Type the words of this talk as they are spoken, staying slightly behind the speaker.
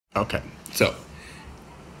Okay, so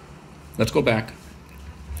let's go back.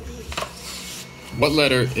 What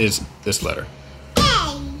letter is this letter?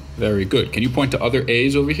 A. Very good. Can you point to other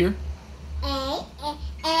A's over here? A.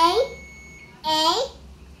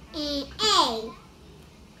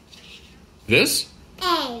 This?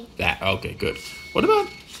 A. That. Okay, good. What about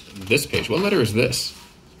this page? What letter is this?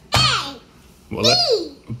 A. What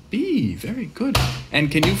B. Very good.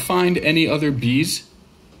 And can you find any other B's?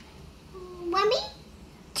 1B,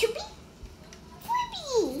 2B,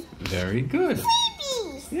 3B, Very good.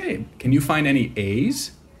 3Bs. Yay. Can you find any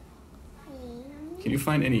A's? Can you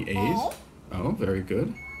find any A's? A. Oh, very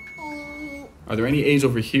good. A. Are there any A's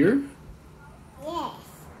over here? Yes.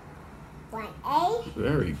 1A,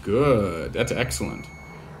 Very good. That's excellent.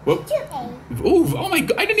 Well, 2A. oh my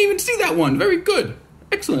God, I didn't even see that one. Very good.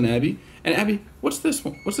 Excellent, Abby. And Abby, what's this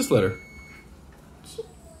one? What's this letter?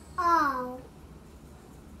 O.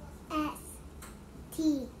 S.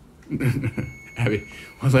 T. Abby,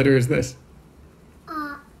 what letter is this?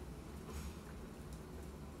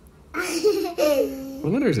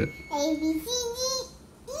 What letter is it? A, B, C,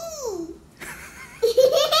 D,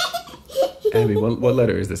 E. Abby, what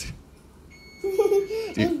letter is this?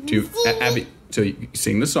 Abby, so you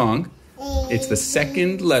sing the song. It's the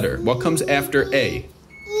second letter. What comes after A? E,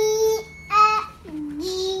 F,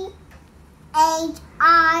 G, H,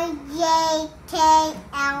 I, J, K,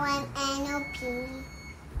 L, M, N, O, P,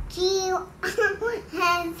 Q, R,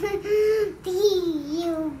 S, T,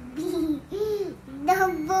 U, V,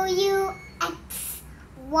 W, X,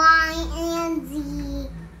 Y, and Z.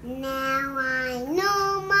 Now I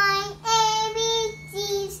know my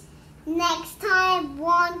ABCs. Next time,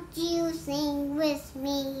 won't you sing with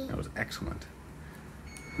me? That was excellent.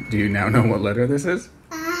 Do you now know what letter this is?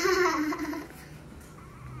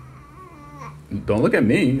 Don't look at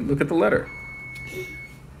me. Look at the letter.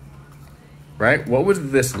 Right? What was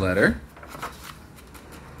this letter?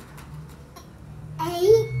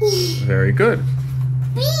 A. Very good.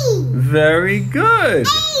 B. Very good.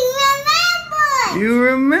 Remember. You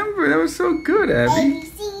remember. That was so good, A, Abby. B,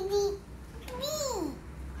 C, D, B.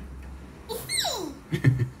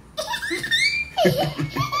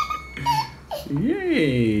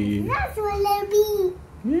 Yay. That's what it'll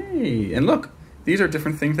be. Yay. And look, these are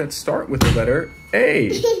different things that start with the letter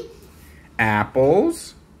A.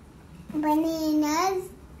 Apples. Bananas.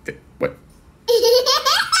 What? It's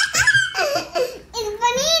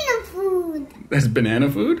banana food. That's banana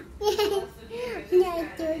food? No,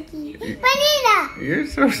 turkey. Banana. You're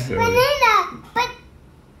so silly. Banana.